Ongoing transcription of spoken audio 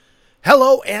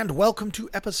Hello and welcome to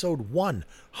episode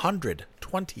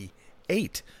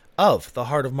 128 of the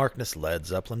Heart of Markness Led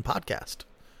Zeppelin podcast.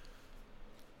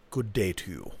 Good day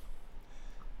to you.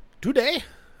 Today,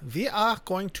 we are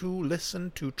going to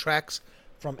listen to tracks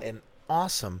from an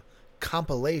awesome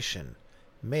compilation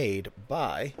made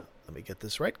by, let me get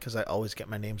this right because I always get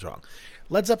my names wrong,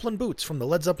 Led Zeppelin Boots from the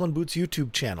Led Zeppelin Boots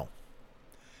YouTube channel.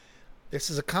 This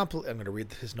is a I'm going to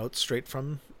read his notes straight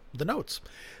from the notes.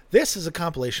 This is a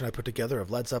compilation I put together of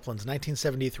Led Zeppelin's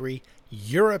 1973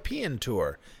 European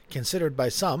tour, considered by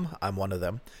some, I'm one of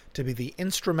them, to be the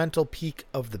instrumental peak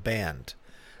of the band.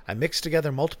 I mixed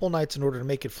together multiple nights in order to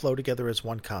make it flow together as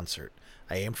one concert.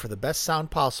 I aimed for the best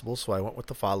sound possible, so I went with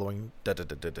the following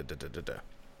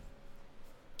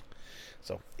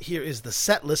So here is the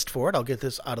set list for it. I'll get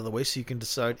this out of the way so you can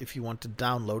decide if you want to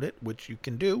download it, which you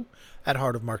can do at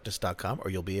heartofmarkness.com,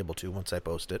 or you'll be able to once I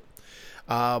post it.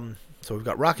 So we've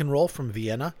got Rock and Roll from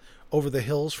Vienna, Over the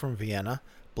Hills from Vienna,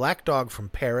 Black Dog from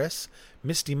Paris,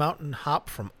 Misty Mountain Hop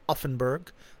from Offenburg,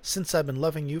 Since I've Been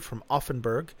Loving You from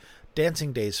Offenburg,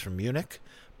 Dancing Days from Munich,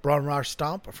 Braunrar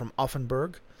Stomp from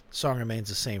Offenburg, Song Remains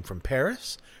the Same from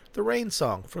Paris, The Rain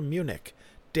Song from Munich,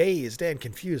 Dazed and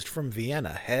Confused from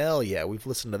Vienna. Hell yeah, we've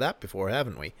listened to that before,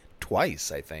 haven't we?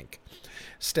 Twice, I think.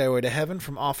 Stairway to Heaven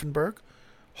from Offenburg,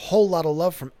 Whole Lot of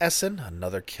Love from Essen,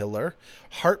 another killer,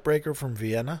 Heartbreaker from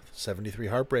Vienna, 73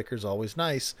 Heartbreakers, always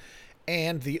nice,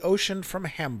 and The Ocean from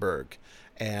Hamburg.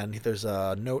 And there's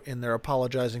a note in there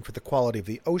apologizing for the quality of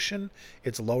The Ocean.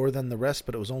 It's lower than the rest,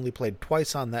 but it was only played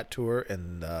twice on that tour,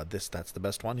 and that's the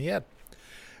best one he had.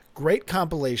 Great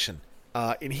compilation.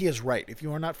 And he is right. If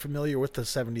you are not familiar with the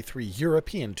 73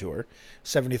 European tour,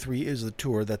 73 is the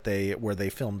tour where they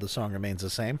filmed The Song Remains the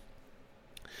Same.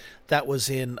 That was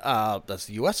that's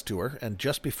the U.S. tour, and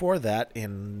just before that,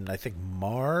 in, I think,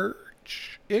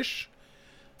 March-ish,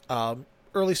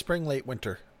 early spring, late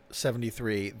winter,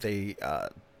 73, they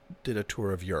did a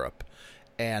tour of Europe.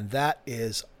 And that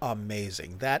is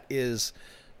amazing. That is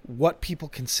what people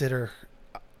consider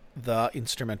the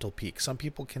instrumental peak. Some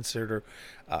people consider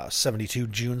 72,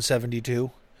 June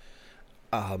 72.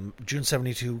 June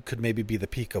 72 could maybe be the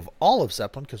peak of all of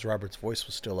Zeppelin, because Robert's voice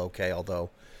was still okay, although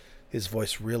his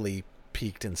voice really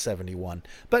peaked in 71.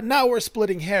 But now we're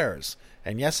splitting hairs.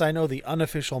 And yes, I know the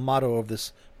unofficial motto of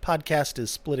this podcast is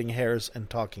splitting hairs and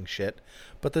talking shit,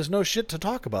 but there's no shit to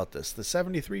talk about this. The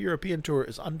 73 European tour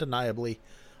is undeniably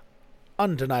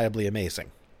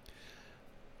amazing.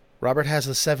 Robert has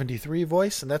a 73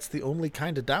 voice, and that's the only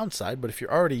kind of downside, but if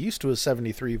you're already used to a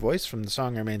 73 voice from The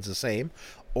Song Remains the Same,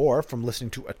 or from listening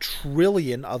to a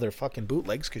trillion other fucking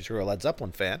bootlegs because you're a Led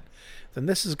Zeppelin fan, then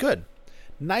this is good.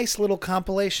 Nice little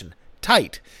compilation.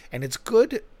 Tight. And it's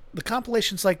good. The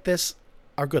compilations like this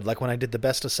are good, like when I did the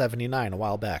Best of 79 a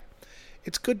while back.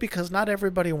 It's good because not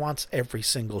everybody wants every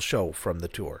single show from the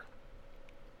tour.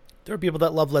 There are people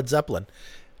that love Led Zeppelin,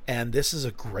 and this is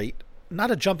a great,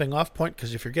 not a jumping off point,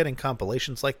 because if you're getting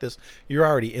compilations like this, you're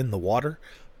already in the water,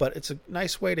 but it's a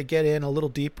nice way to get in a little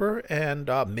deeper, and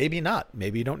maybe not.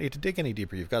 Maybe you don't need to dig any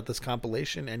deeper. You've got this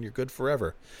compilation, and you're good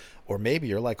forever. Or maybe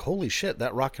you're like, holy shit,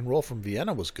 that Rock and Roll from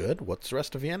Vienna was good. What's the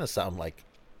rest of Vienna sound like?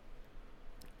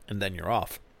 And then you're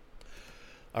off.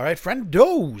 All right,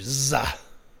 friendos.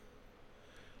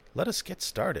 Let us get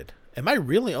started. Am I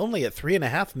really only at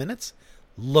 3.5 minutes?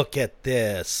 Look at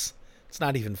this. It's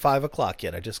not even 5 o'clock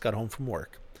yet. I just got home from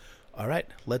work. All right,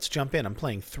 let's jump in. I'm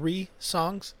playing 3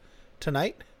 songs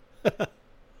tonight,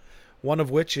 one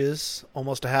of which is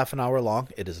almost a half an hour long.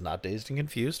 It is not Dazed and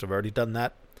Confused. I've already done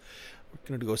that. We're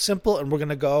going to go simple, and we're going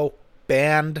to go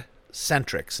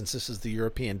band-centric, since this is the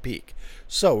European peak.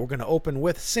 So we're going to open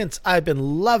with Since I've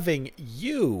Been Loving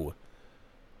You,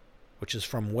 which is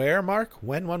from where, Mark?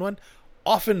 When?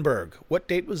 Offenburg. What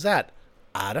date was that?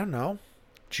 I don't know.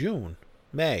 June.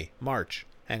 May, March.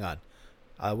 Hang on.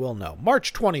 I will know.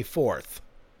 March 24th.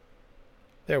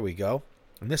 There we go.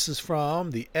 And this is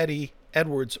from the Eddie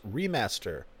Edwards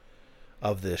remaster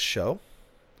of this show.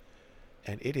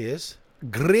 And it is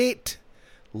great.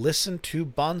 Listen to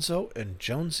Bonzo and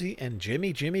Jonesy and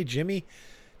Jimmy.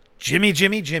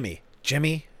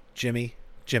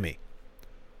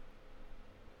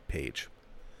 Page.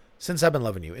 Since I've Been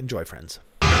Loving You. Enjoy, friends.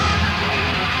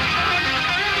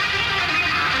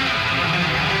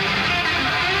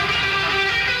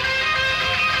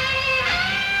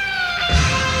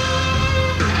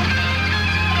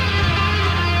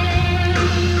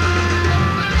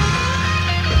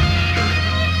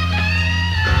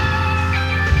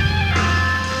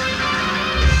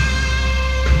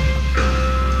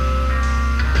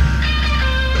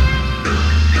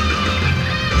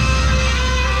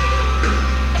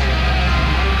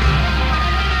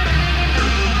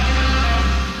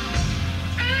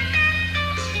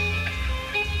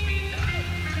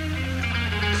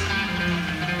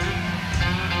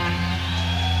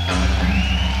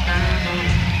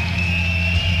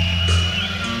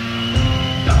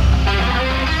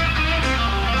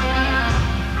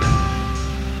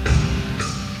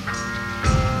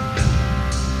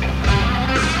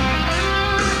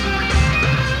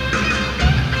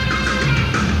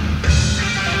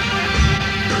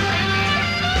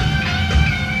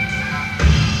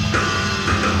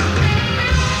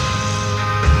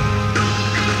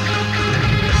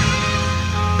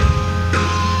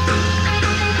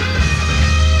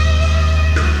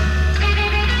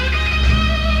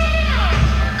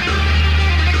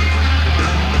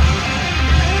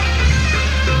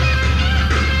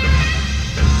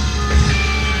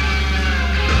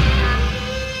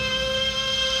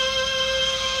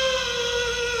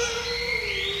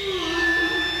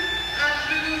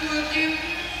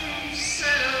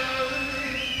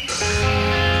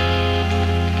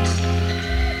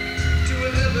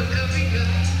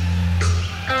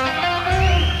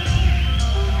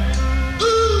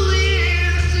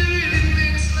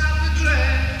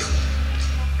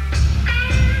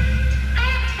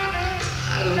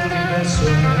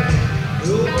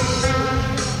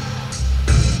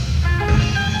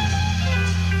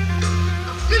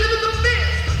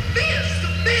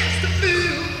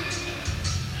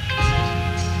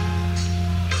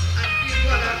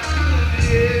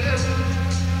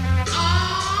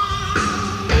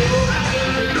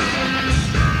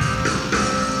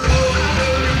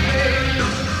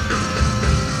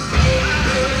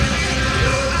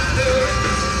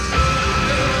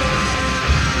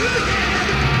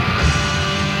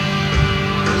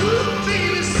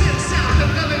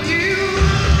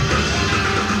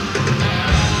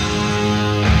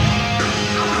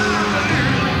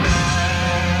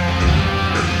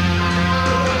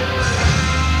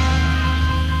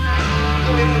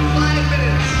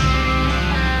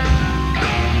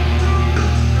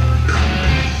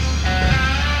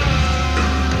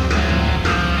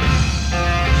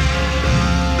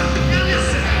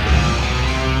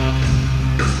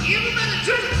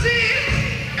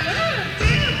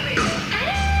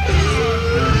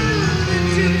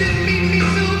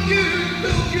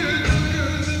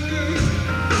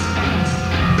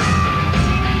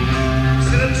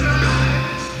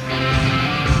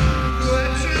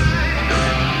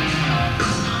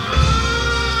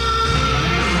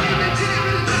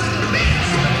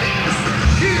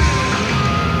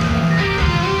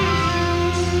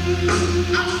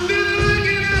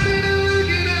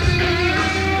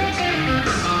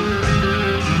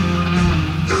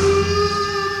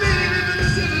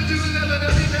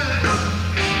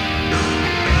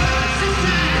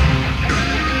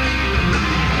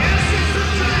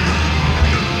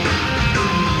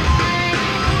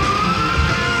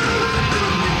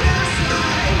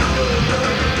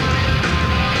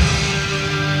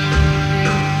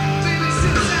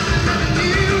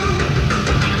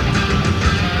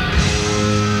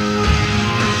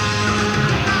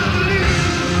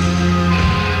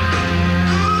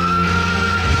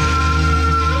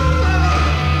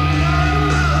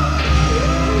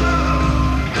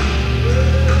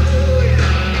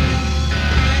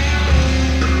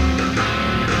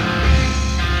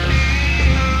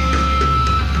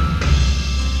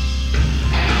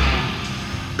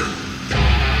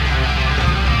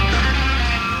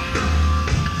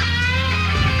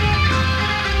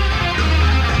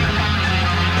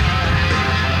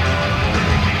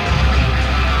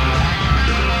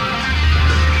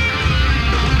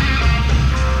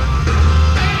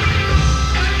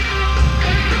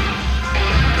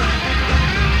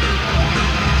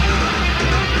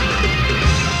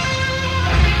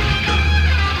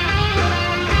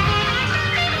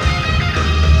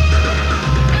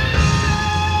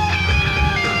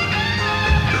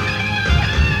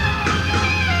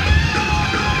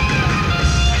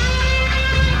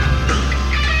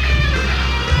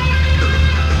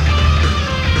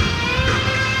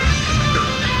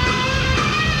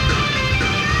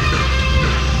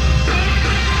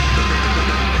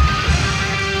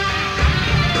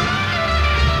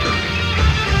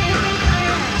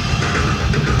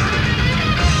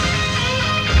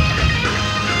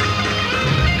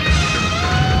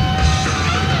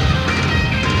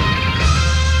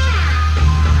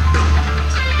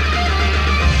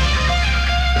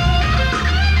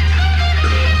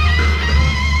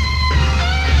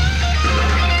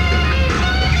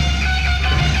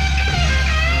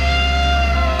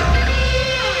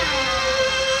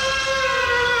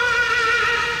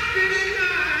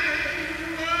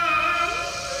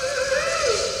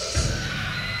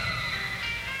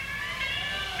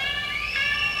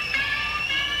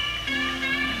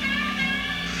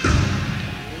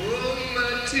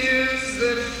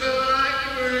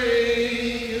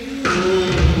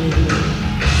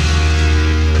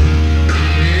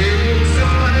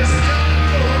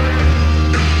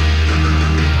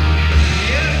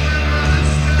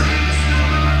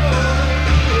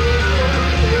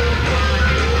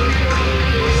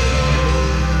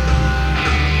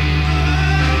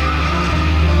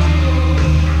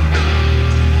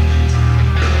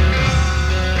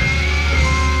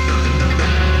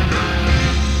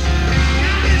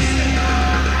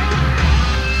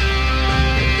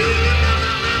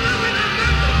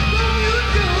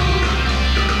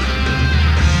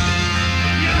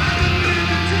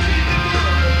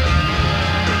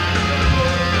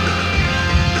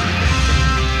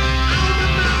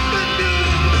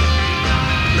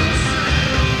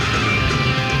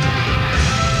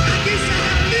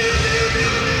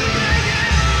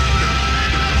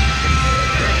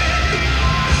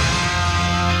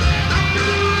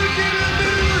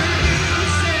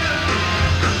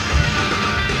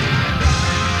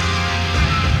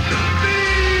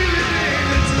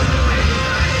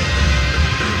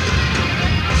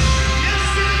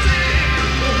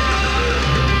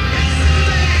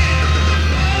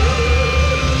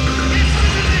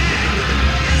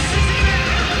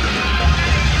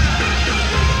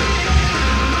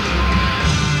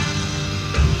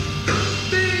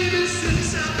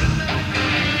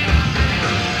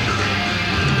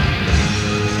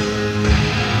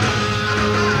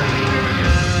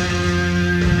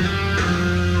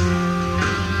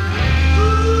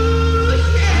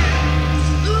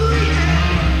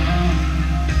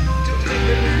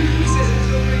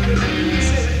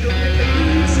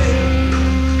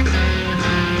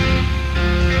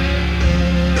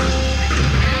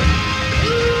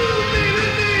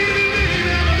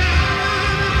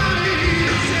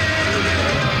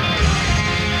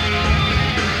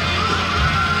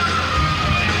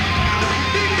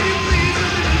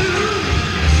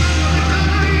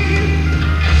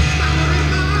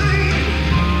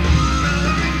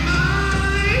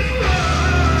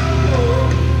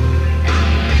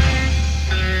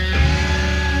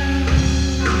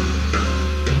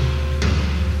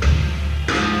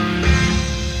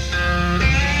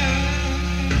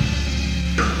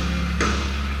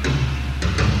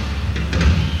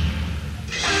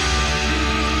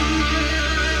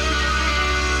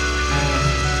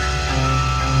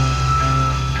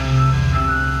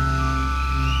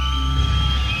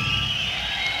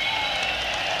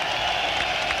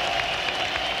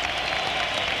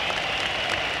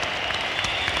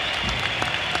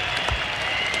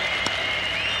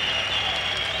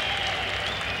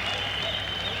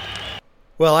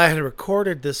 Well, I had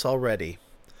recorded this already,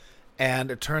 and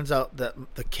it turns out that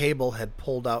the cable had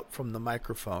pulled out from the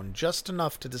microphone just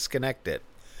enough to disconnect it,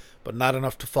 but not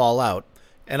enough to fall out.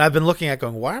 And I've been looking at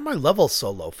going, why are my levels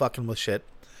so low? Fucking with shit.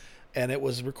 And it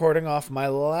was recording off my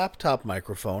laptop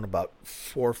microphone about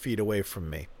 4 feet away from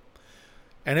me.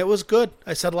 And it was good.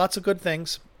 I said lots of good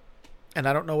things, and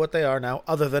I don't know what they are now,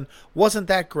 other than, wasn't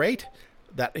that great?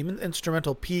 That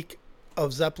instrumental peak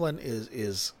of Zeppelin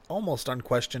is almost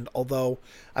unquestioned, although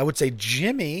I would say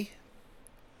Jimmy,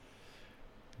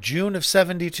 June of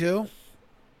 72,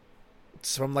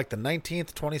 it's from like the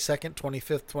 19th, 22nd,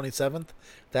 25th, 27th,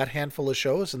 that handful of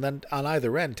shows, and then on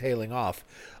either end, tailing off,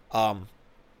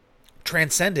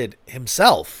 transcended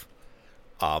himself,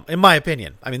 in my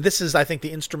opinion. I mean, this is, I think,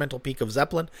 the instrumental peak of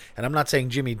Zeppelin, and I'm not saying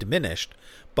Jimmy diminished,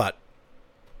 but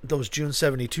those June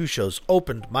 72 shows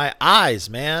opened my eyes,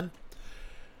 man.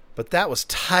 But that was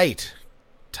tight.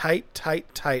 Tight.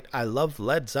 I love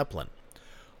Led Zeppelin.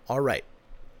 All right.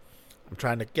 I'm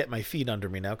trying to get my feet under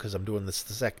me now because I'm doing this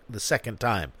the second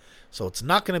time. So it's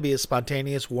not going to be as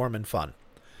spontaneous, warm, and fun.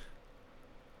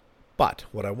 But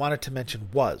what I wanted to mention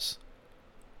was,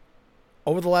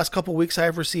 over the last couple weeks, I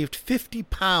have received 50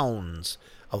 pounds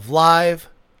of live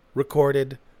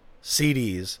recorded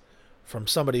CDs from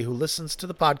somebody who listens to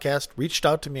the podcast, reached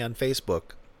out to me on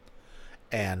Facebook,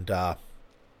 and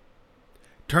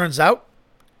turns out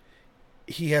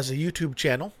he has a YouTube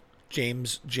channel,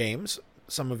 James.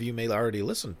 Some of you may already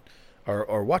listen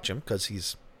or watch him because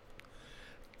he's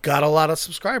got a lot of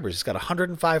subscribers. He's got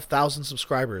 105,000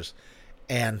 subscribers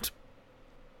and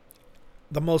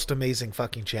the most amazing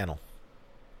fucking channel.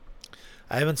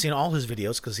 I haven't seen all his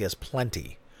videos because he has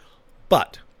plenty.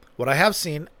 But what I have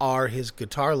seen are his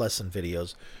guitar lesson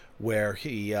videos, where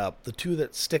he the two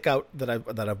that stick out that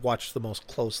I've watched the most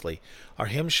closely are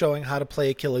him showing how to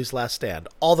play Achilles' Last Stand,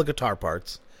 all the guitar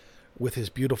parts, with his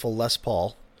beautiful Les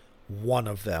Paul, one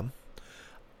of them,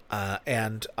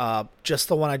 and just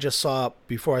the one I just saw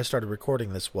before I started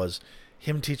recording this was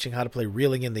him teaching how to play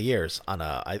Reeling in the Years on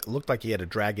it looked like he had a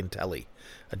Dragon Telly,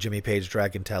 a Jimmy Page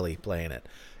Dragon Telly playing it,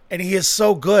 and he is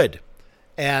so good,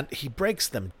 and he breaks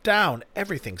them down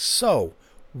everything so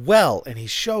well, and he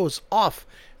shows off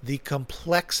the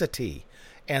complexity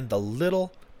and the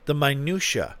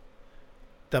minutia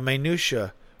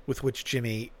with which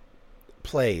Jimmy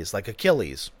plays, like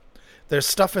Achilles. There's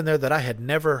stuff in there that I had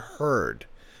never heard,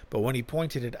 but when he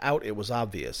pointed it out, it was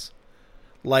obvious.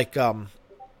 Like,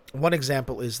 one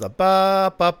example is the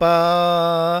ba ba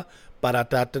ba ba da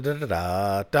da da da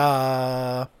da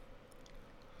da.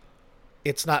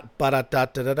 It's not ba da da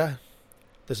da da da.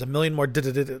 There's a million more da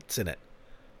da da da's in it.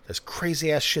 There's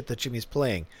crazy ass shit that Jimmy's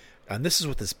playing, and this is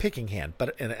with his picking hand.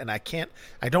 But I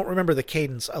don't remember the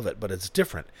cadence of it, but it's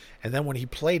different. And then when he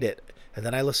played it, and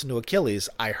then I listened to Achilles,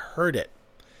 I heard it.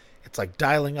 It's like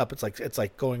dialing up. It's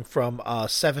like going from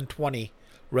 720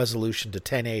 resolution to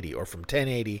 1080, or from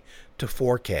 1080 to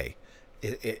 4K.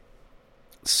 It's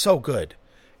so good.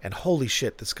 And holy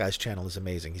shit, this guy's channel is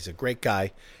amazing. He's a great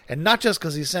guy. And not just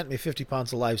because he sent me 50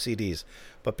 pounds of live CDs,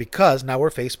 but because now we're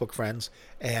Facebook friends,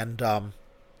 and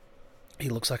he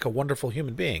looks like a wonderful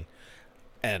human being.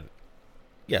 And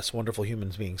yes, wonderful human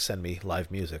beings send me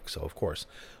live music, so of course.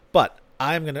 But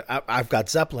I've got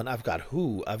Zeppelin, I've got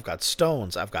Who, I've got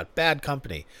Stones, I've got Bad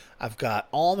Company, I've got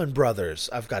Allman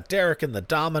Brothers, I've got Derek and the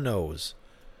Dominoes.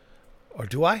 Or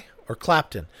do I? Or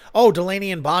Clapton. Oh,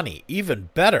 Delaney and Bonnie, even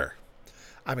better.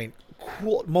 I mean,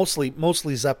 cool,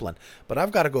 mostly Zeppelin. But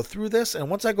I've got to go through this, and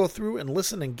once I go through and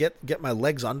listen and get my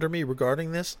legs under me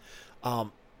regarding this,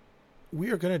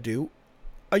 we are going to do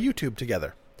a YouTube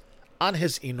together on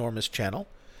his enormous channel.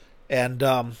 And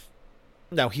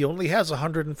now he only has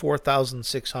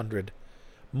 104,600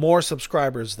 more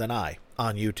subscribers than I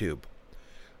on YouTube.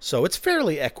 So it's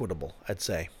fairly equitable, I'd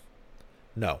say.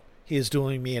 No, he is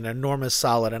doing me an enormous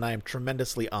solid, and I am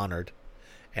tremendously honored,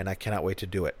 and I cannot wait to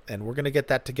do it. And we're going to get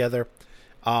that together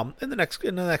in the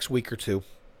next week or two,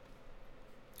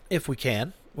 if we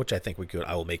can, which I think we could.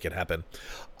 I will make it happen.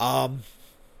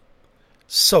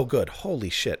 So good. Holy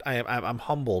shit. I'm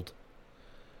humbled.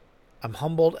 I'm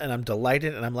humbled, and I'm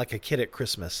delighted, and I'm like a kid at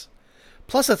Christmas.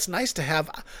 Plus, it's nice to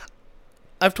have...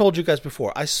 I've told you guys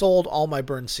before, I sold all my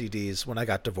burned CDs when I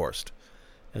got divorced.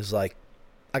 It was like,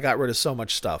 I got rid of so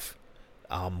much stuff.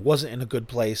 Wasn't in a good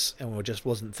place, and just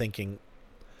wasn't thinking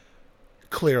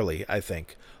clearly, I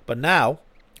think. But now,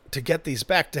 to get these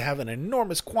back, to have an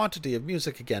enormous quantity of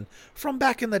music again from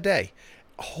back in the day.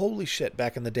 Holy shit,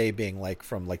 back in the day being like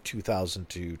from like 2000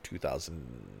 to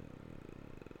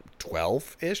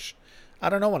 2012-ish. I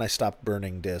don't know when I stopped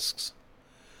burning discs.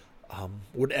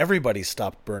 Would everybody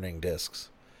stop burning discs?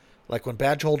 Like when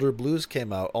Badge Holder Blues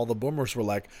came out, all the boomers were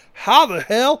like, how the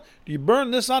hell do you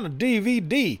burn this on a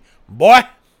DVD, boy?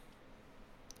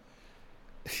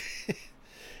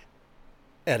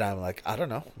 And I'm like, I don't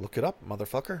know. Look it up,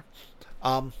 motherfucker.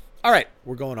 All right,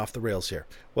 we're going off the rails here.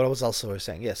 What was else I was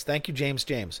saying? Yes, thank you, James.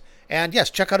 And yes,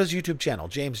 check out his YouTube channel,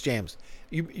 James.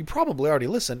 You probably already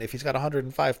listen if he's got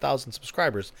 105,000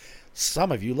 subscribers.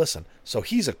 Some of you listen. So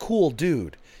he's a cool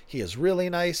dude. He is really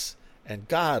nice. And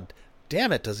God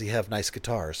damn it, does he have nice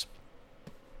guitars.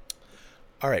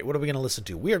 All right, what are we going to listen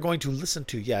to? We are going to listen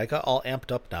to, I got all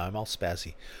amped up now. I'm all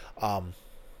spazzy. We're going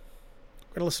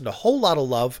to listen to a Whole Lot of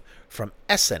Love from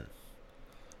Essen.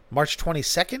 March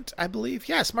 22nd, I believe.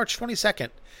 Yes, March 22nd.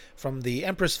 From the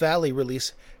Empress Valley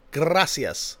release,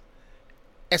 Gracias.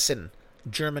 Essen,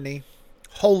 Germany.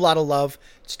 Whole Lot of Love.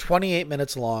 It's 28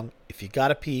 minutes long. If you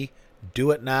gotta pee,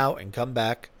 do it now and come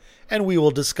back, and we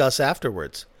will discuss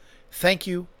afterwards. Thank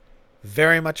you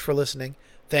very much for listening.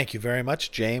 Thank you very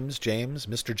much,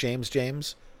 Mr.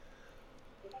 James.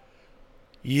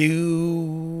 You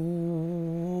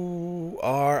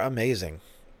are amazing.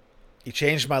 You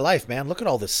changed my life, man. Look at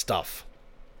all this stuff.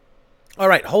 All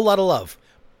right, Whole Lot of Love.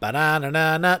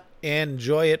 Ba-na-na-na-na.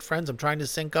 Enjoy it, friends. I'm trying to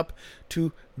sync up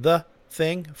to the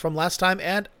thing from last time,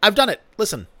 and I've done it.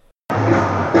 Listen.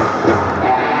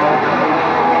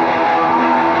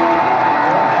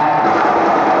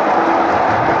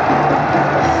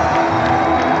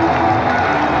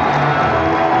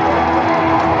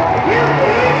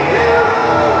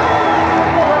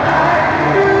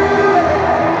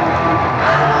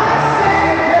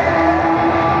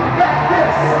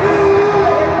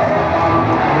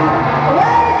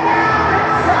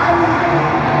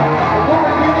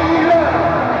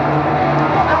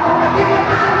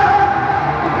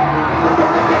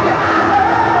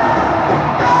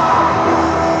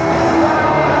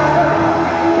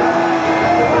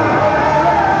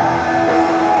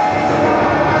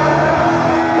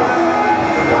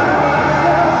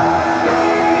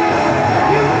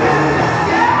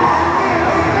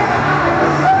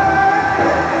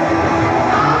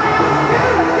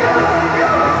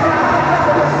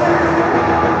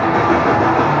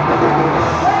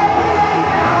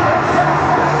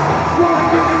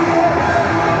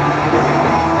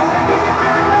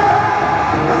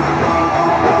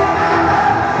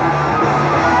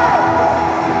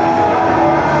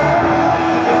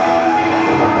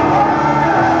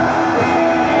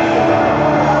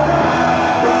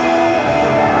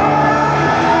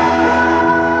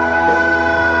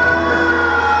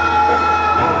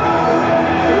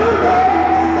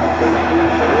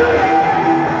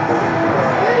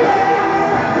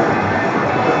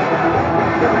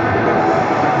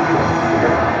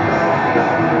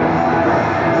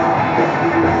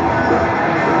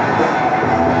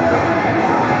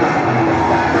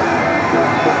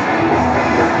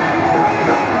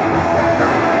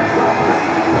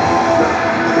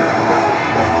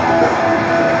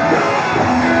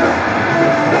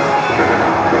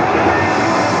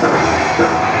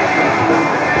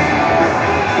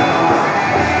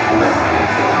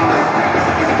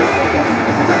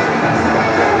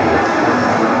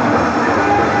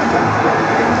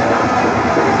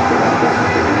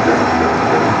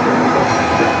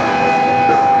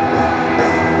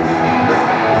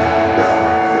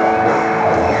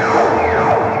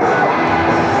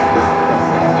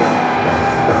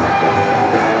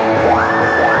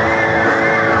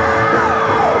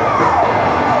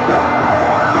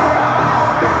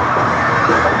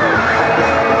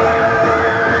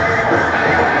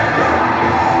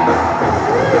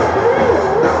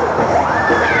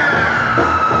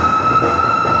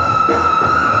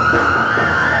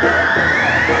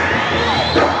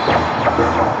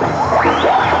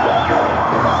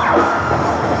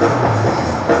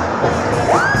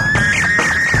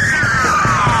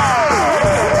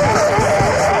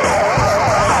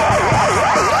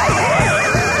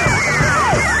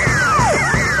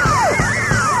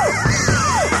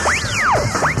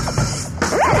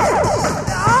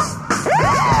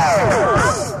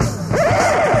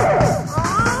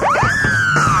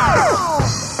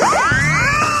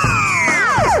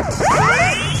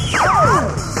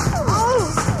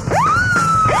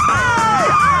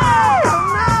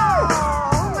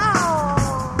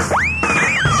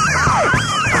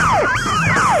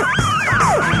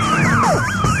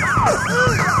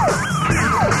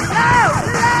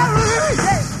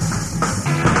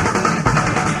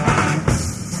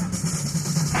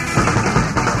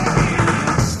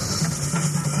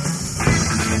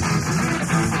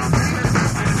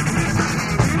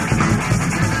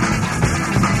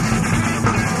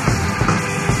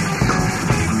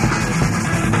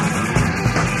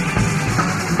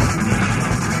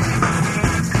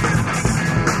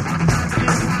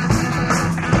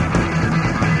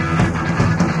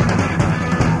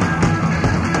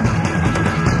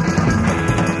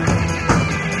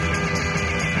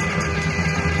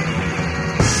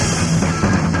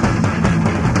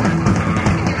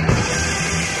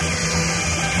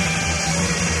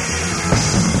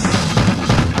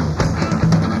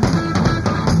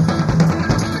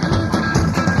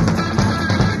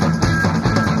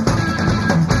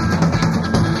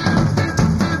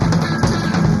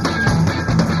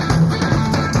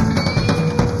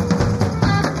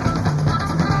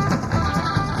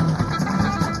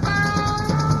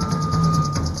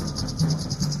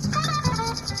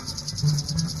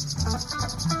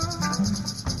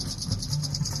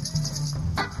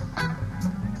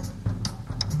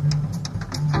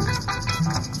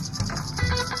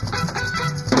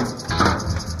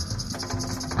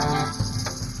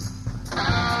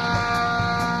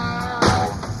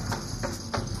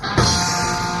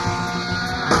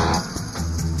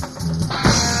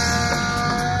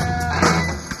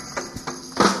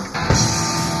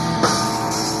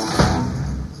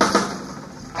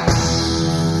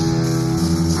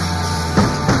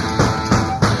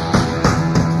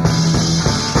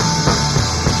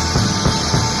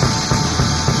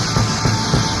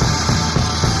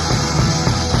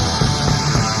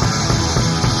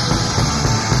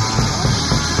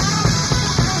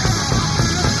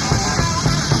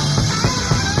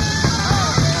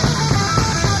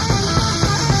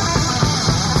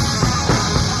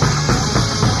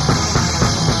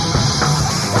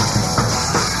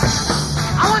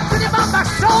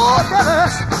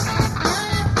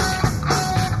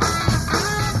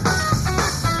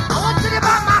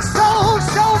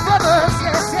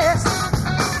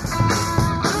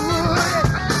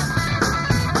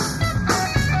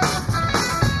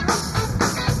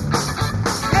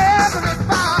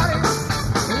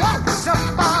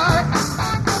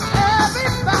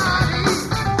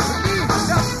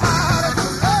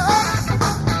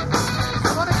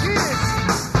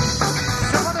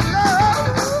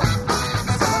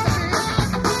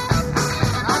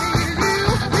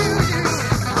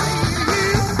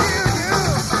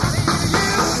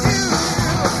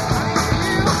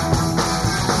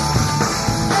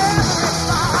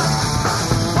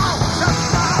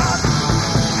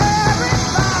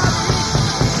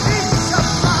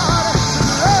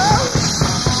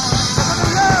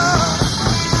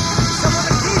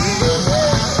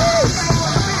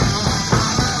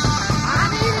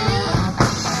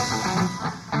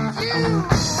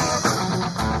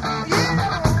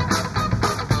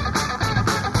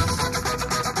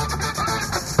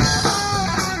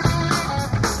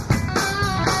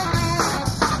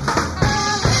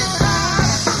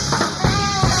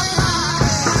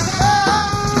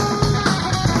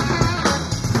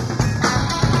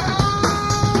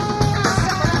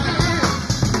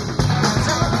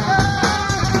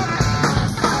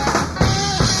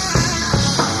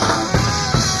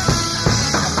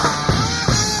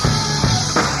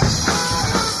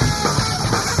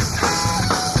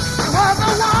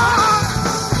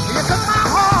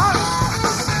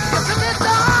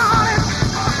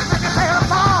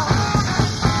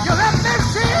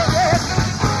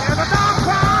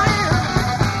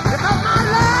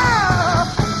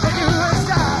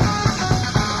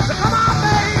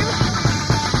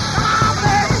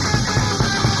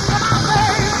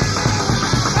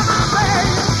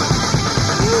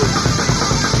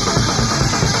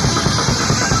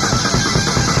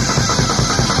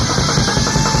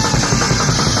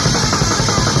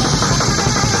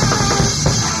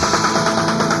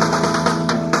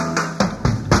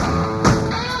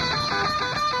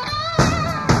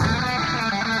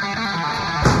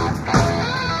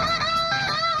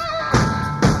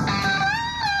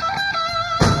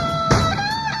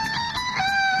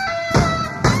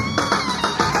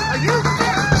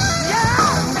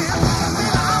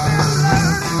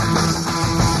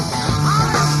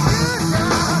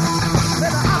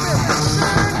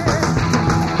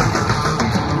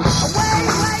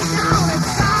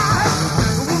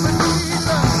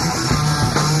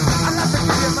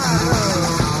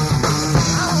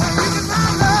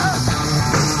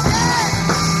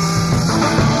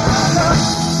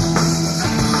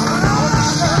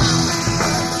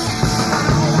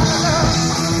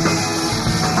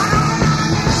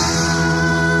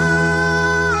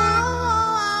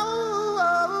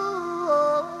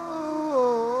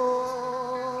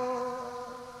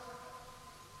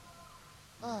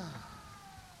 One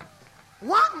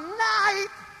night,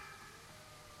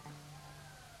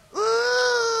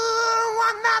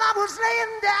 one night I was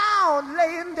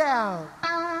laying down.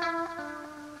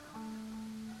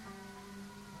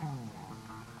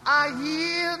 I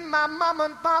hear my mama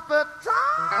and papa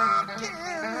talking.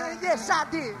 Yes, I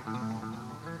did.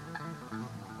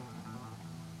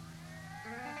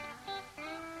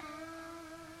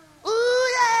 Ooh,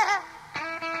 yeah.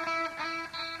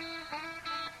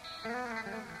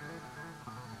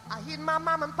 I hear my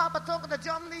mama and papa talking to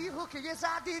John Lee Hooker. Yes,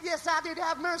 I did. Yes, I did.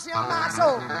 Have mercy on my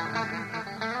soul.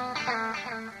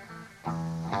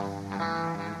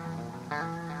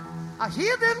 I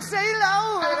hear them say,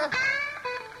 Lord,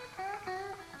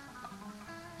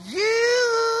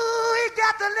 you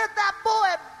got to let that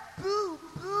boy boo,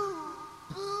 boo,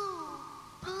 boo,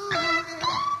 boo.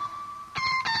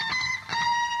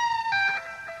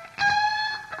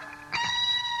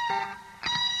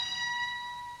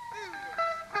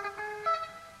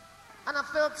 And I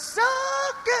felt so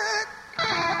good.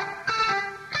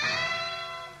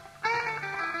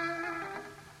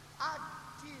 I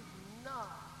did not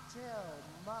tell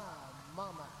my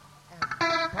mama and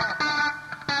papa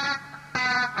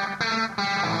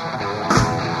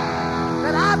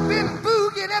that I've been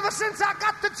boogieing ever since I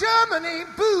got to Germany.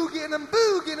 Boogieing and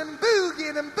boogieing and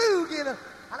boogieing and boogieing. And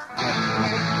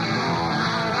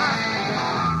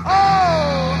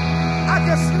I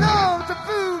just love to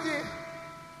boogie.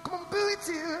 Come on, boogie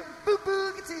till,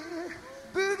 boogie till,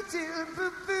 boogie till,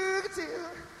 boogie till,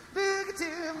 boogie till, boogie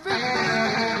till.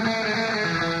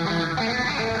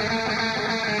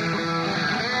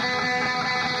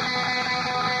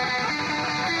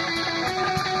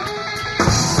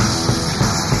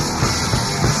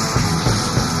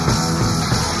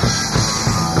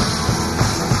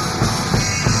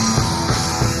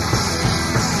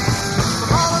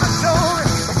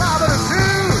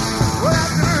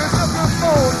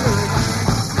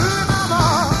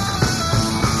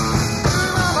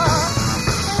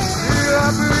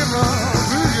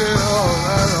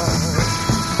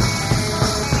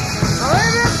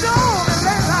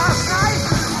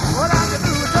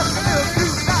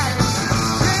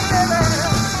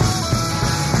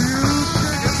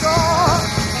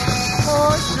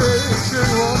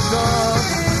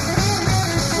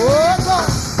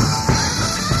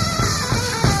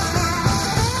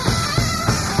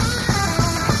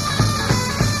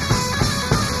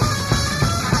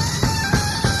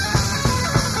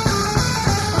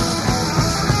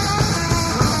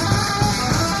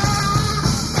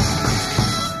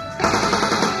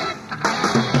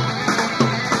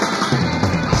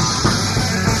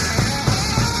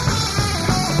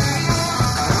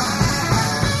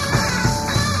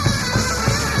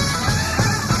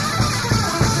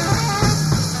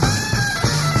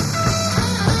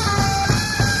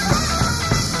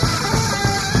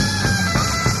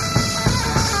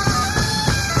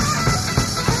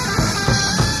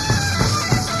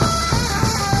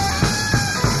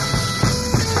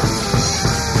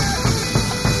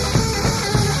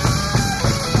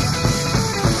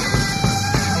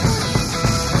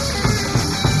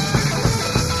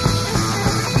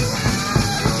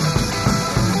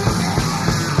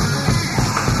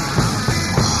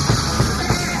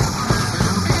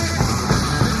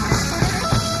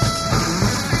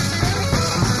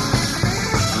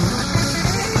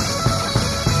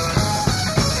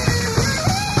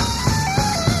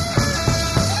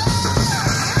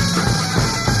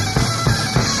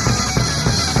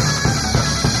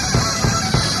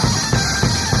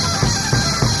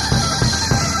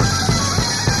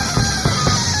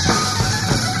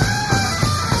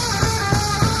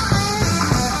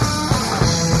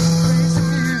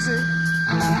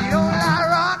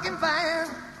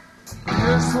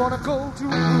 Wanna go to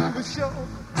the show,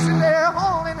 sit there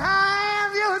holding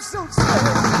hands, you're so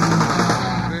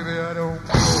sad. Baby, I don't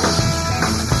care.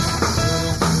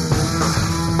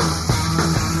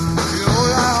 You know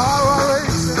that hard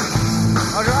racing,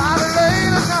 I drive it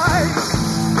late at night.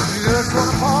 You just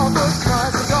wanna park those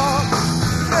cars and dog,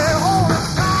 sit there holding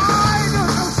tight,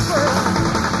 you're so sad.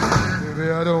 Baby,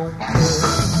 I don't care.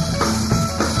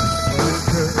 I don't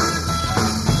care.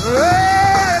 Hey!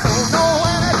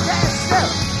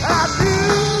 I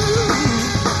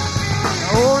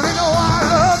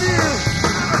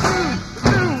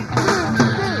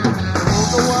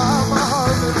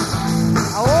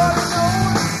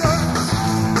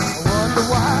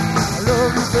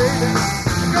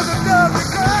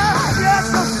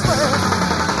don't care.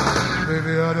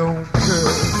 Baby, I don't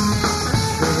care.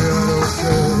 Baby, I don't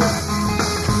care.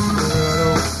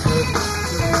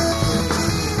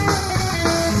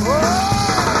 Oh!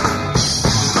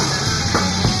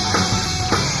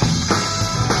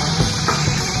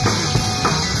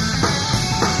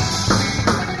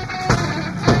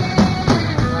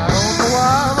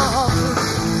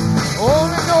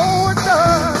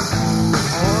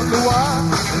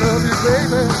 love you,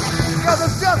 baby, 'cause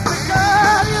it's just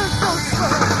because you're so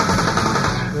sweet.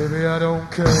 Baby, I don't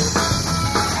care.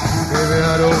 Baby,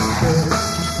 I don't care.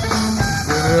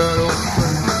 Baby, I don't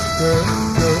care.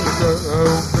 I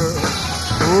don't care.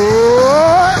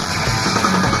 Oh,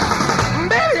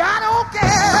 baby, I don't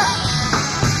care.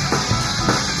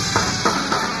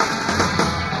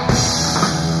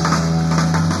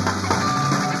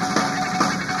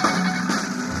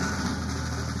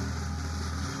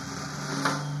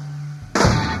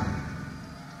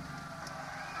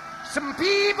 Some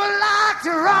people like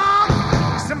to rock,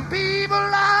 some people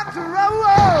like to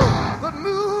roll, but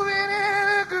moving in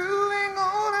a grooving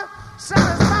on a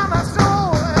satisfy my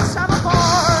soul and summer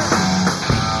boy.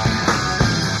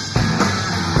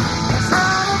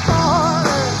 Summer boy.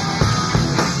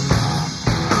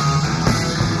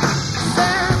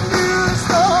 Send you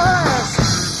stories,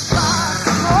 lots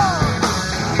more.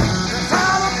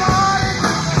 Summer boy.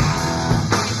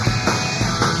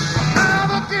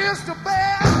 Never gets to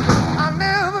bed. I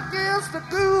never gets to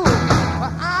do,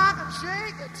 but I can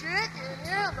shake it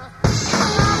in the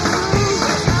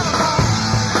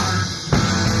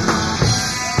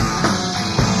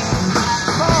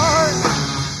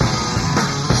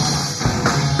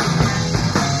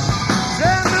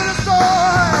send to the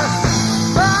stores,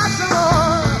 lots of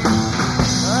more.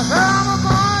 I'm a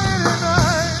boy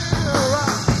tonight.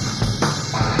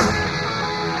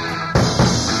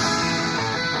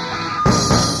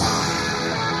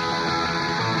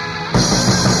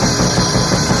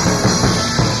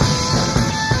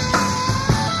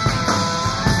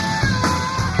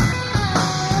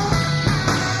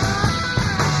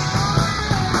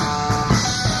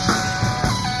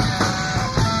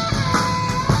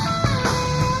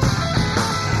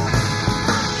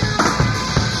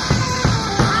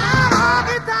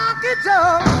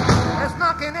 It's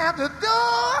knocking at the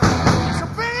door. So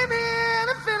bring me in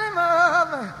and fill him up.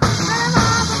 Fill him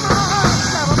up with more.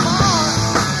 Travel boy.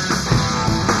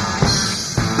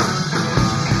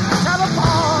 Travel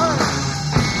boy.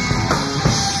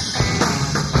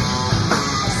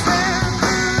 Send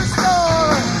to the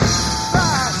store.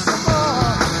 Buy some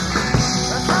more.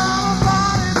 Let's have a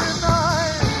party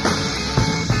tonight.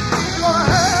 Gonna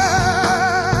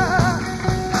have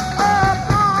a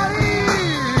party.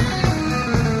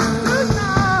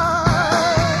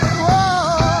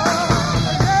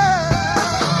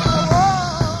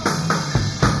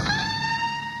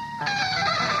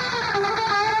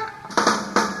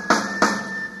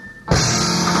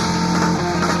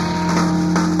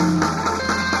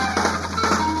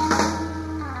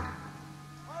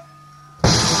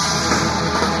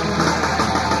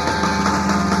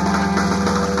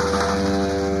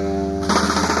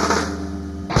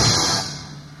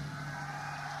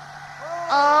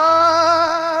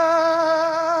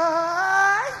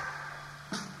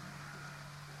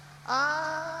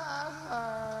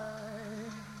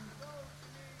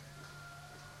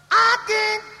 I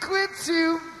can't quit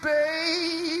you,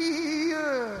 baby.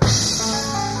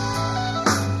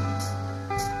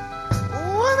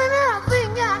 Woman, I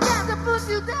think I got to put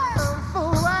you down for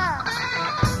a while.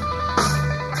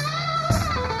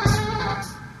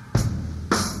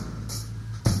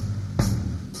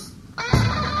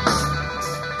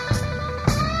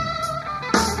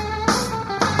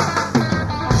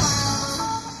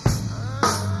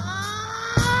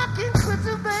 I can't quit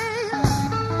you, baby.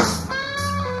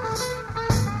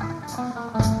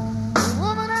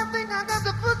 Woman, I think I got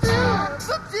to put you down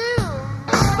for a while.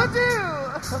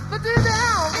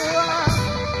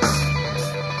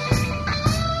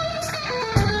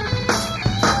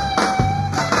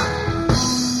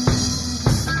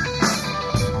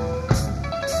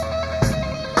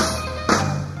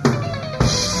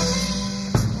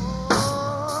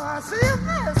 Oh, I see you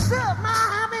messed up my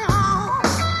happy home.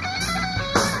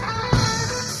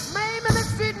 Maybe the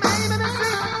street, maybe the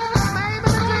street, maybe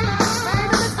the street,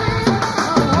 maybe the street.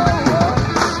 Oh,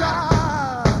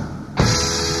 child.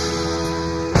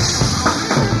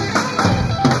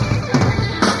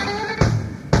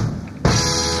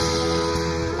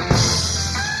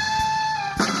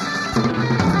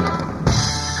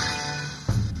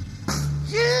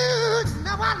 You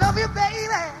know I love you,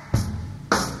 baby.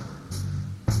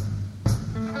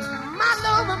 My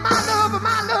love, my love,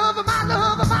 my love, my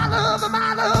love, my love,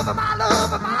 my love, my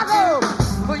love, my love.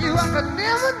 For you I could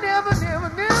never, never, never,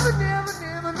 never, never,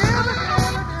 never, never,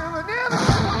 never, never, never.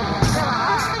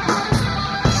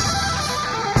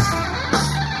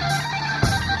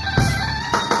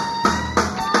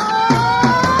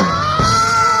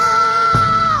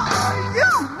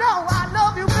 You know I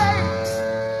love you, baby.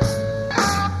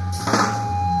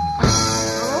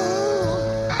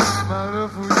 Oh, my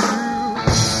love for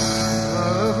you.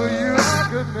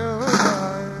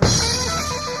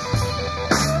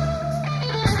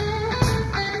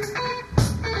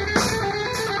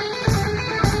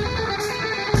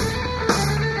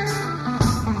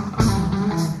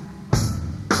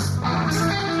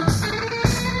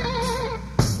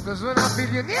 'Cause when I feel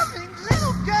you near me,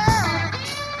 little girl,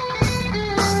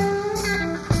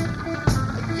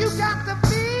 you got to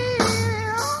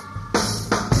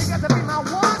be my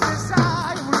one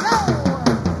desire,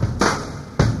 Lord.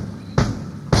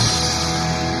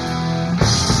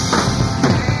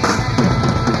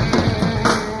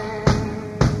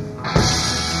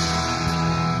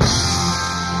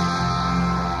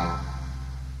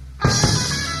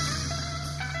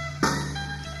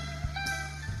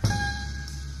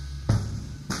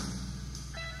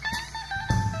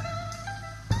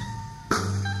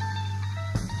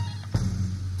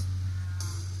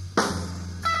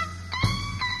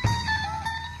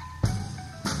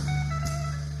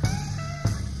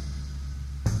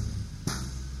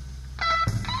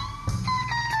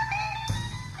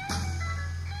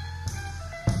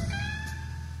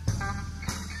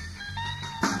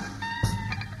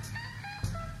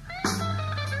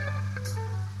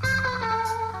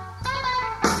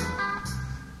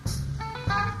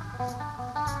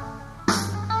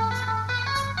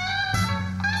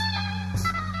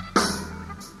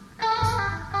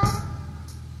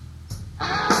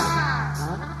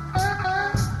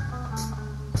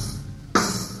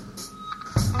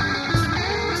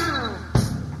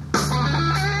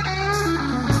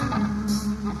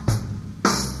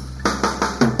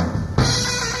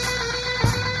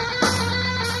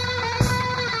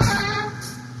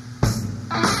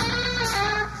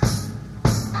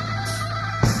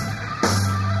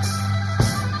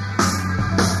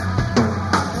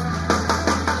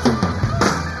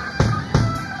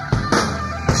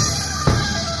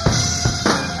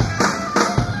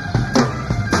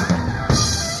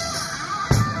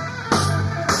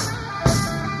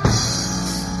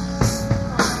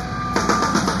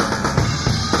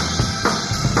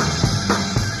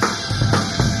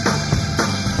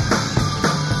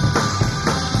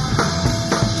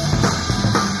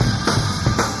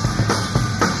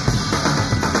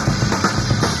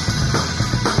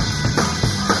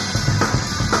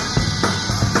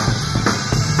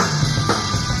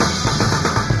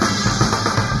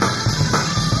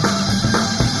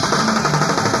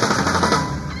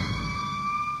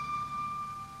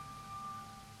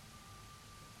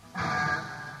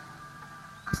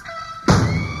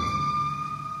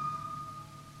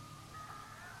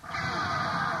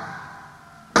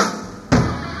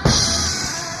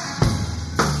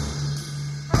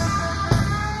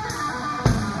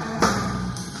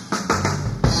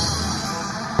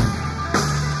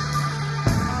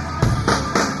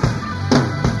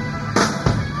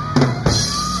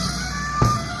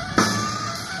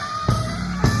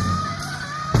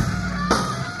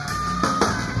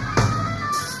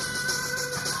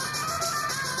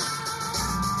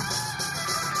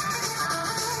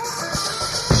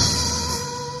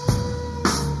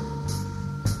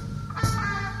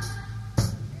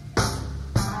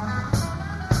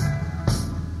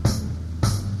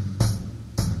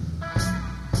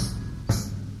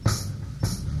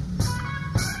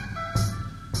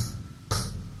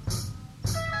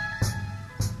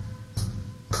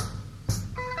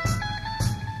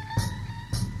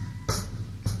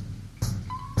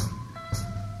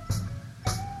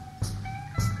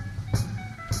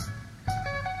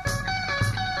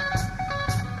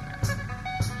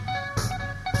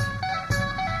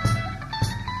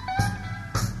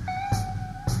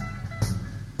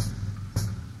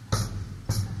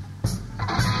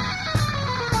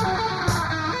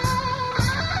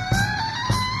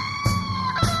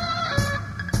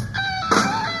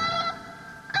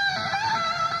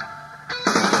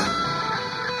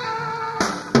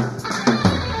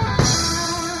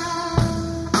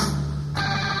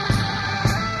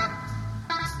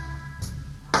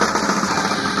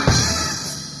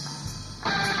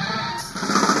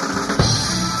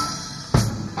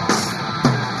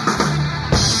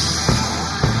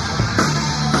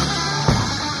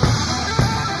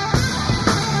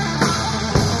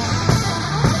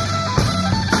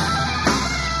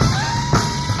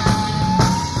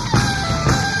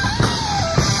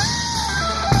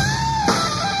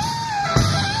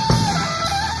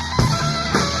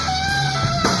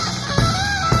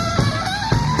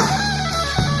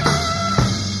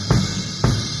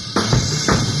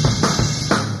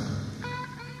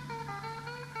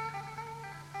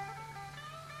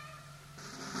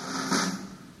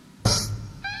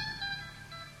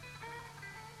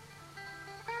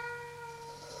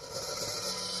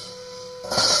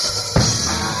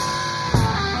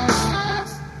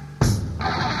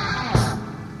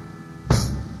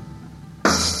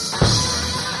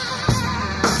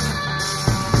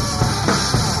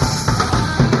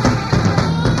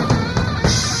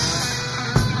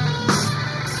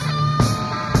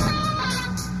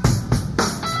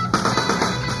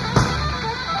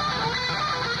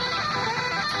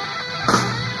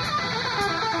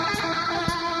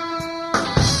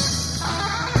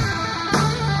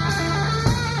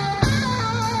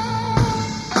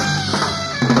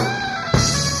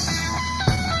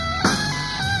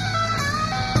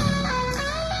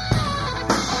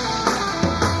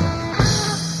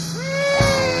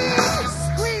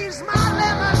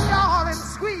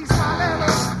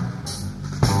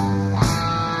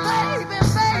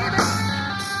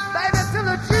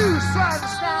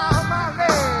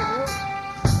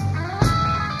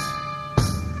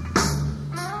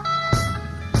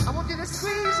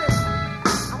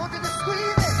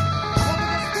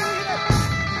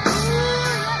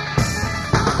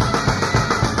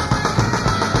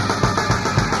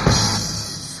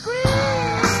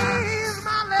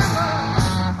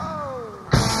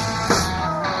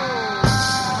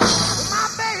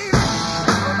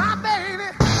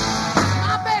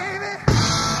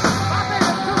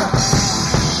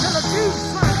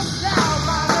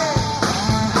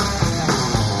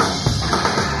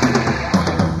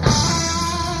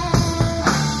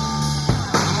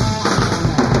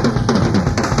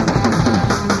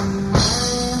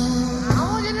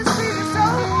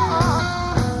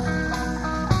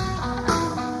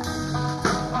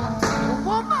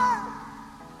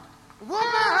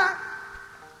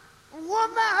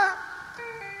 woman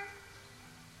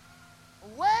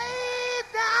way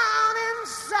down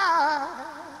inside.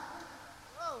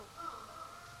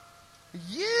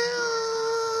 You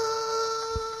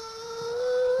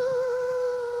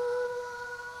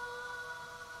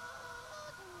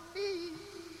need.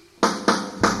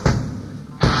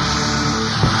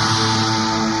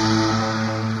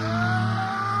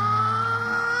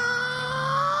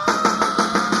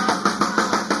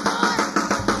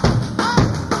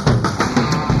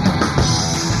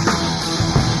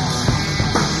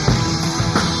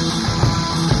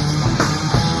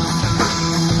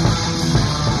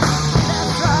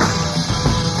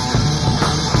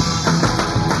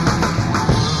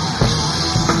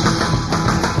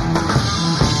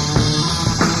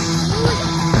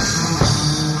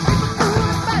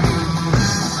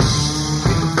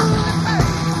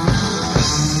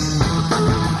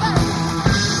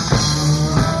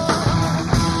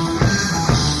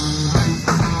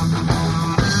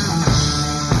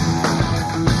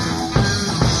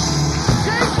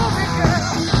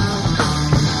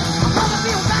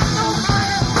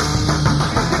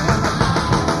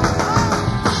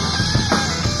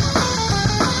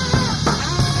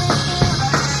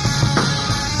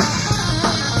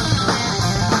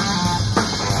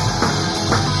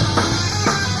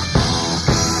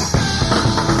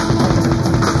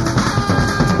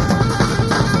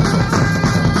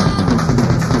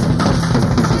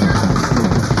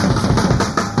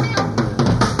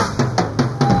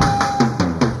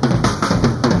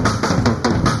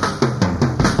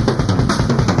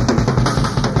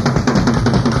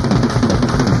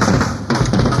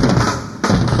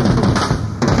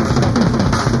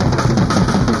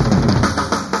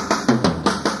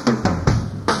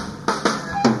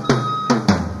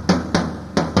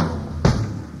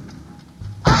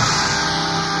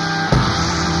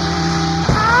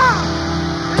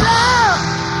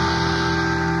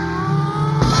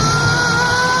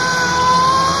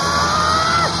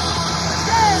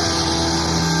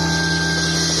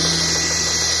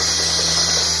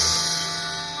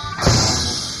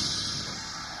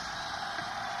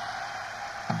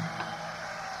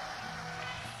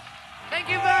 Thank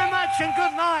you very much and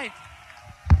good night.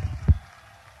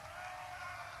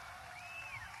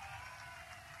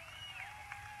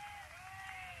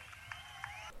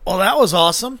 Well, that was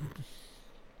awesome.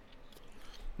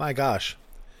 My gosh.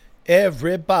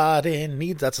 Everybody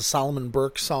needs, that's a Solomon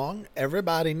Burke song.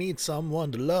 Everybody needs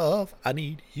someone to love. I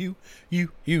need you,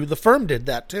 you, you. The Firm did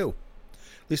that too.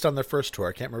 At least on their first tour.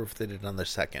 I can't remember if they did it on their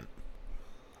second.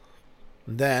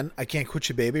 And then, I Can't Quit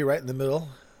You Baby, right in the middle.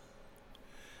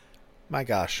 My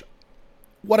gosh.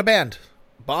 What a band.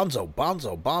 Bonzo,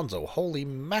 Bonzo, Bonzo. Holy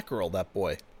mackerel, that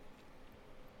boy.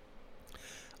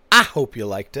 I hope you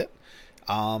liked it.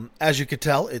 As you could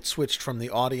tell, it switched from the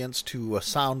audience to a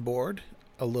soundboard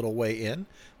a little way in.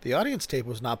 The audience tape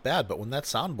was not bad, but when that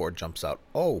soundboard jumps out,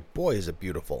 oh boy, is it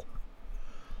beautiful.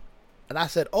 And I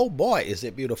said, oh boy, is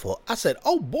it beautiful. I said,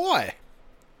 oh boy,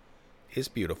 it's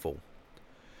beautiful.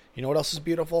 You know what else is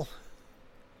beautiful?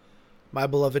 My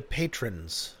beloved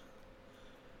patrons.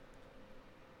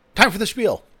 Time for the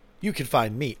spiel. You can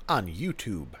find me on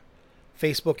YouTube,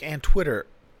 Facebook, and Twitter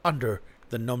under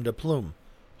the nom de plume,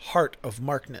 Heart of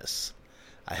Markness.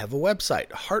 I have a website,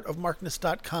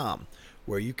 heartofmarkness.com,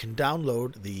 where you can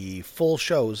download the full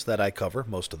shows that I cover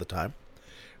most of the time.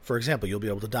 For example, you'll be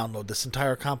able to download this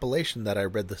entire compilation that I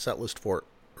read the set list for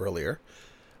earlier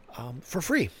for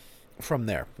free from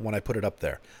there when I put it up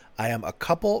there. I am a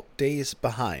couple days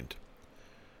behind.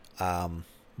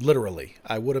 Literally.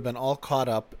 I would have been all caught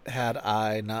up had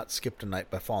I not skipped a night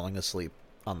by falling asleep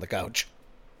on the couch.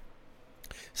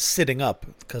 Sitting up,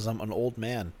 because I'm an old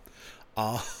man.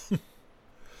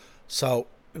 So,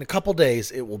 in a couple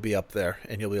days, it will be up there,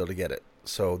 and you'll be able to get it.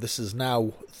 So, this is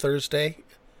now Thursday,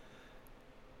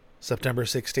 September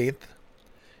 16th.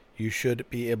 You should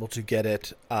be able to get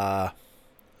it.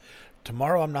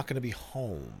 Tomorrow, I'm not going to be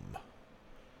home.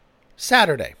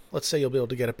 Saturday. Let's say you'll be able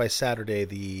to get it by Saturday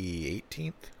the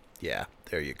 18th. Yeah,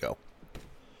 there you go.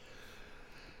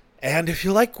 And if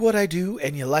you like what I do,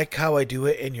 and you like how I do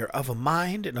it, and you're of a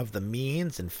mind and of the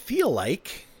means, and feel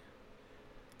like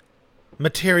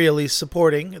materially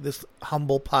supporting this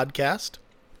humble podcast,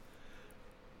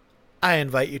 I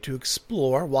invite you to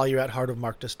explore while you're at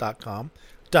heartofmarkness.com,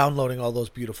 downloading all those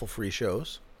beautiful free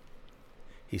shows,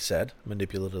 he said,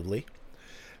 manipulatively.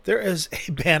 There is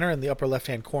a banner in the upper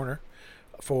left-hand corner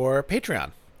for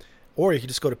Patreon. Or you can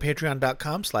just go to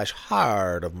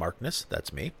patreon.com/heartofmarkness,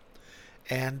 that's me,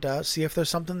 and see if there's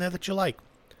something there that you like.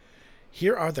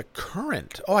 Here are the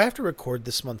current... Oh, I have to record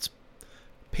this month's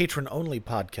patron-only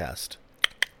podcast.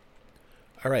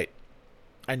 All right.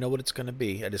 I know what it's going to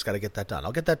be. I just got to get that done.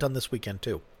 I'll get that done this weekend,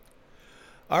 too.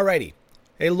 Alrighty.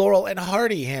 A Laurel and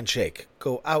Hardy handshake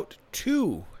go out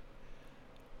to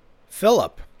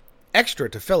Philip. Extra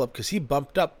to Philip because he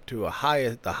bumped up to the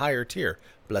higher tier.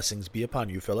 Blessings be upon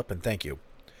you, Philip, and thank you.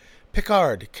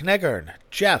 Picard, Knegern,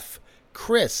 Jeff,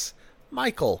 Chris,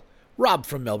 Michael, Rob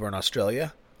from Melbourne,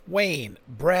 Australia, Wayne,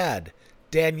 Brad,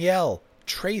 Danielle,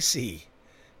 Tracy,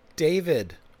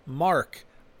 David, Mark,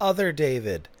 Other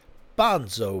David,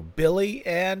 Bonzo, Billy,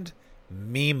 and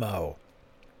Mimo.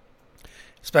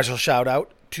 Special shout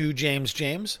out to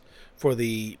James for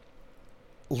the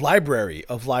library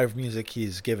of live music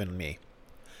he's given me.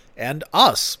 And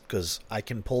us, because I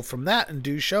can pull from that and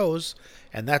do shows,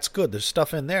 and that's good. There's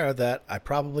stuff in there that I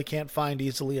probably can't find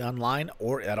easily online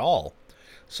or at all.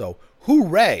 So,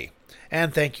 hooray!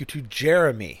 And thank you to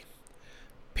Jeremy,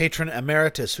 patron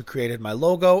emeritus, who created my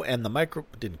logo and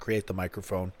didn't create the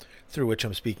microphone through which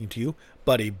I'm speaking to you,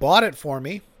 but he bought it for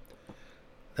me.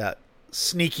 That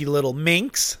sneaky little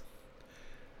minx.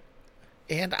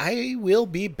 And I will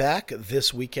be back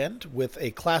this weekend with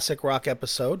a classic rock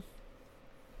episode.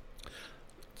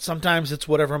 Sometimes it's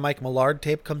whatever Mike Millard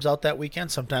tape comes out that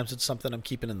weekend. Sometimes it's something I'm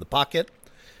keeping in the pocket.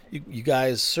 You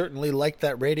guys certainly like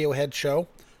that Radiohead show.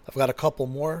 I've got a couple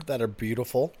more that are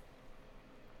beautiful.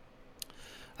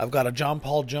 I've got a John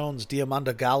Paul Jones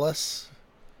Diamanda Gallis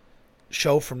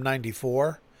show from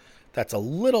 94. That's a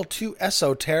little too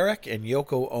esoteric and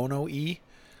Yoko Ono-y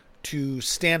to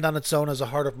stand on its own as a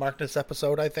Heart of Markness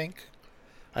episode, I think.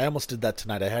 I almost did that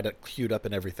tonight. I had it queued up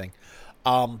and everything.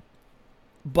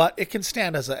 But it can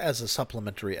stand as a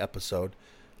supplementary episode.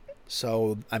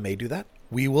 So I may do that.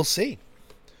 We will see.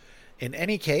 In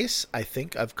any case, I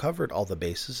think I've covered all the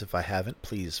bases. If I haven't,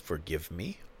 please forgive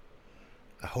me.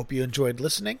 I hope you enjoyed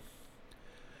listening.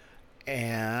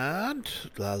 And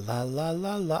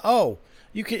oh,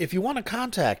 you can, if you want to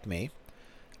contact me,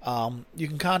 you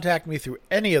can contact me through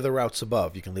any of the routes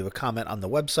above. You can leave a comment on the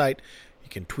website. You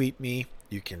can tweet me.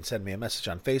 You can send me a message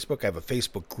on Facebook. I have a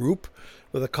Facebook group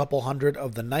with a couple hundred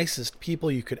of the nicest people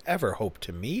you could ever hope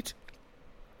to meet.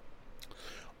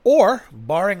 Or,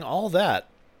 barring all that,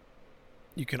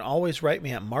 you can always write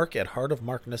me at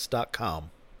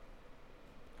mark@heartofmarkness.com.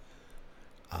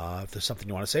 If there's something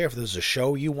you want to say, or if there's a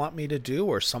show you want me to do,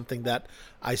 or something that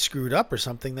I screwed up, or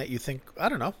something that you think, I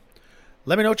don't know,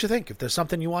 let me know what you think. If there's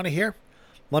something you want to hear,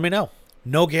 let me know.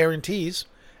 No guarantees.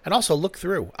 And also look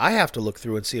through. I have to look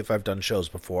through and see if I've done shows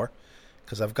before,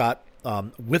 because I've got,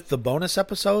 with the bonus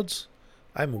episodes,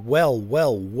 I'm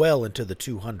well into the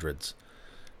 200s.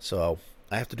 So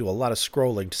I have to do a lot of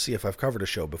scrolling to see if I've covered a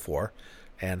show before.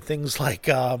 And things like,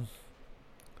 I've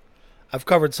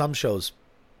covered some shows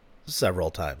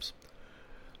several times.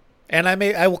 And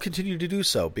I will continue to do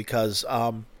so, because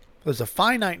there's a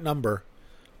finite number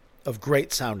of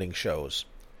great sounding shows.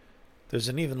 There's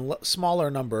an even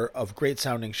smaller number of great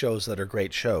sounding shows that are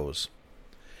great shows.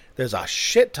 There's a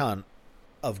shit ton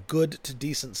of good to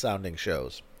decent sounding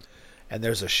shows. And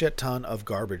there's a shit ton of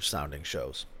garbage sounding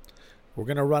shows. We're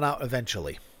going to run out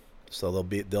eventually. So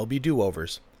there'll be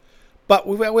do-overs. But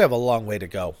we have a long way to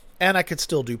go. And I could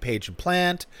still do Page and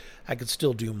Plant. I could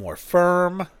still do more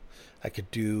Firm. I could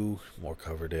do more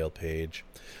Coverdale Page.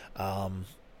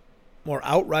 More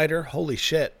Outrider. Holy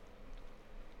shit.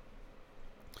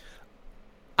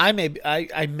 I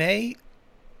may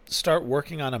start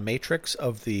working on a matrix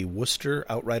of the Worcester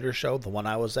Outrider show, the one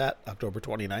I was at, October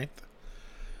 29th.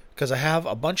 Because I have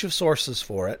a bunch of sources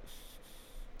for it.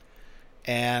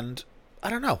 And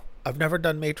I don't know. I've never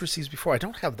done matrices before. It's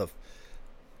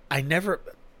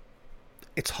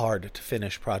hard to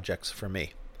finish projects for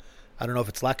me. I don't know if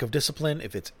it's lack of discipline,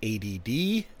 if it's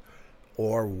ADD,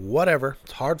 or whatever.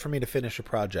 It's hard for me to finish a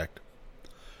project.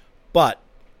 But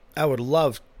I would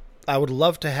love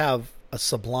to have a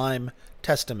sublime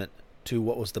testament to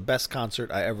what was the best concert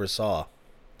I ever saw.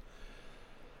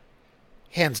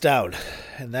 Hands down.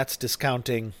 And that's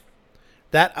discounting.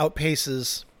 That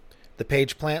outpaces the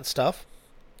Page Plant stuff.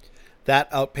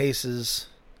 That outpaces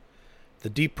the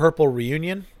Deep Purple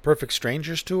reunion, Perfect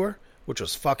Strangers tour, which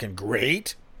was fucking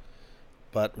great.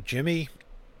 But Jimmy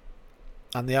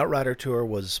on the Outrider tour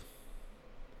was...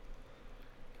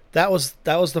 That was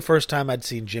the first time I'd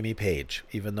seen Jimmy Page,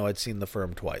 even though I'd seen The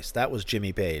Firm twice. That was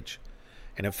Jimmy Page.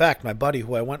 And in fact, my buddy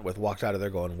who I went with walked out of there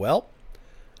going, well,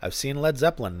 I've seen Led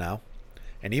Zeppelin now.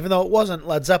 And even though it wasn't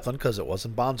Led Zeppelin, because it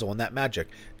wasn't Bonzo and That Magic,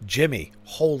 Jimmy,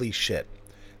 holy shit.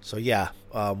 So yeah,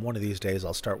 one of these days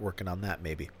I'll start working on that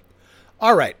maybe.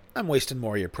 All right, I'm wasting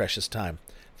more of your precious time.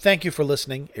 Thank you for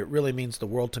listening. It really means the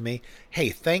world to me.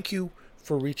 Hey, thank you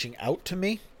for reaching out to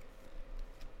me.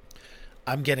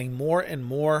 I'm getting more and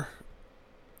more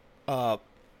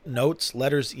notes,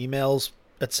 letters, emails,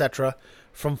 etc.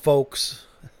 from folks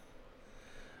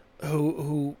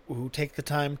who take the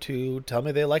time to tell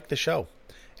me they like the show.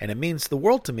 And it means the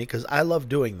world to me because I love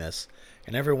doing this.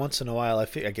 And every once in a while I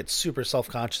get super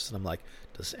self-conscious and I'm like,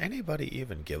 does anybody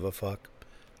even give a fuck?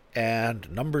 And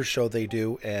numbers show they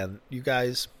do. And you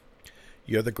guys,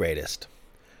 you're the greatest.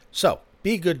 So,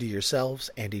 be good to yourselves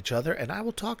and each other, and I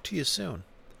will talk to you soon.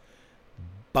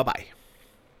 Bye-bye.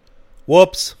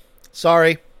 Whoops.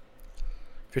 Sorry.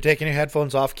 If you're taking your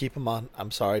headphones off, keep them on. I'm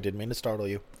sorry, didn't mean to startle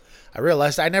you. I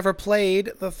realized I never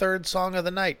played the third song of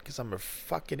the night because I'm a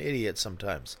fucking idiot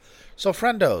sometimes. So,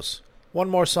 friendos, one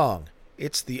more song.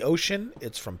 It's The Ocean.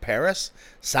 It's from Paris.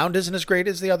 Sound isn't as great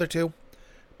as the other two.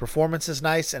 Performance is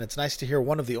nice, and it's nice to hear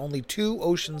one of the only two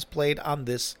oceans played on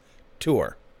this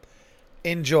tour.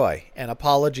 Enjoy, and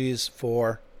apologies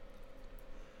for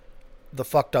the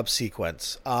fucked up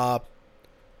sequence. We're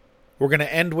going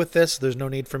to end with this. There's no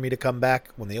need for me to come back.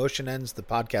 When the ocean ends, the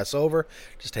podcast's over.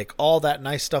 Just take all that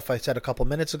nice stuff I said a couple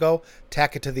minutes ago,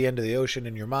 tack it to the end of the ocean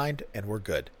in your mind, and we're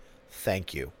good.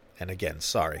 Thank you. And again,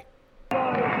 sorry.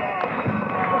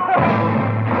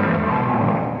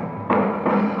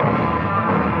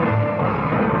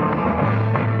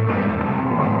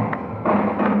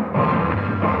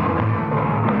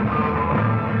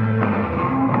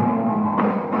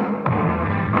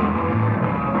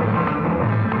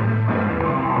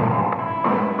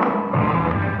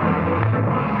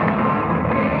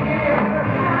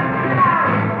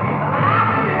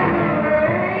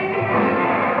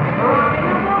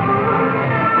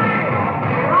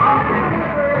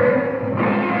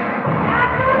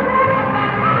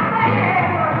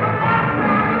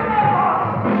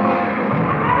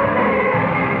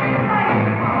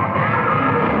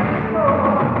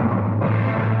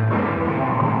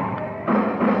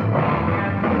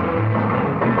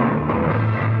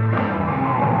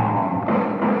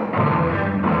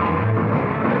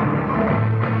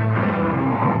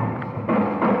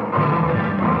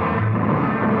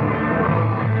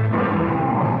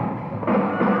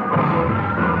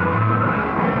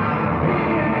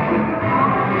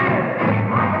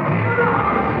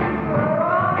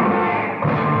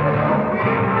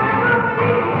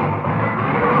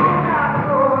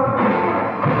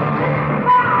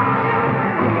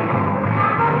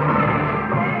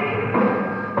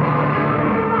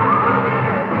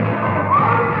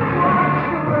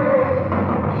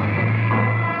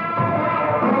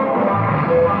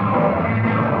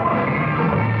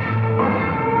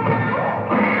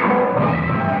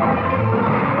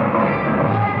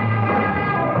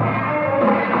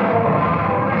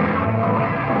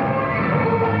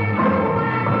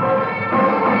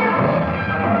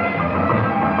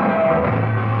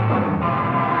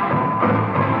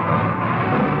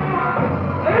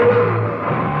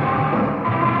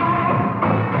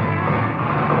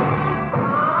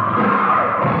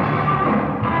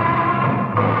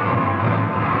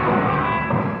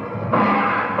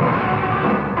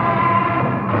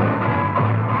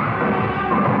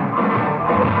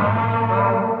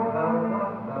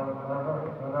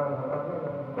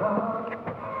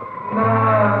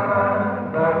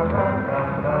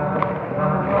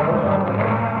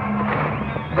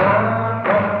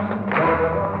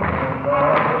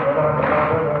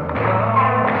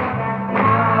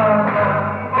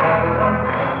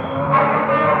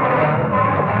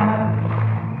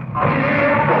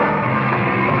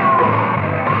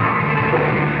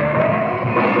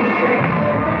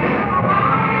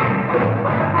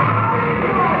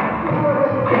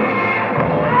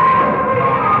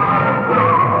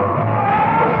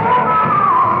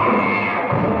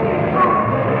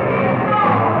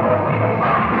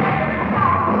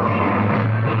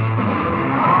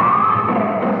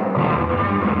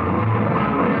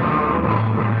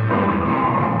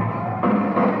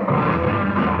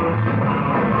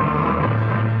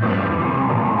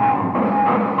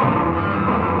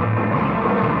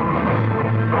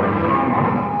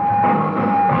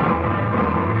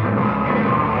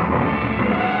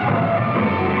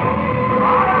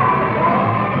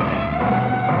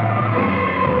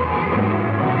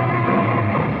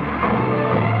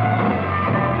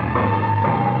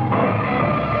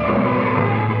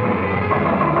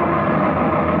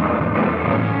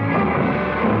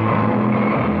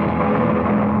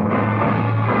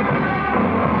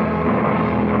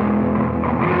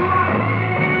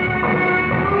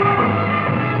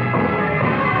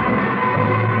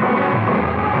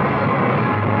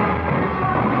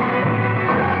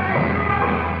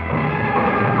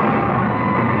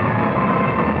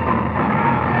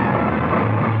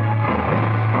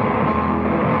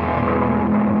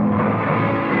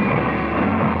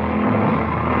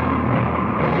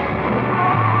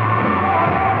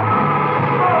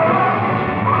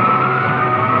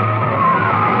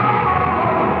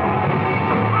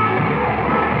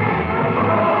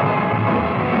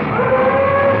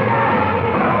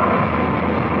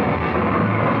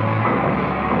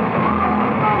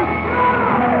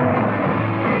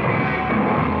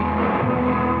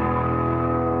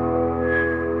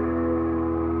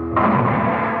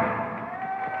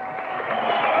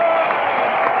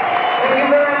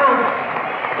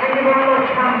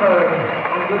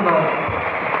 Football.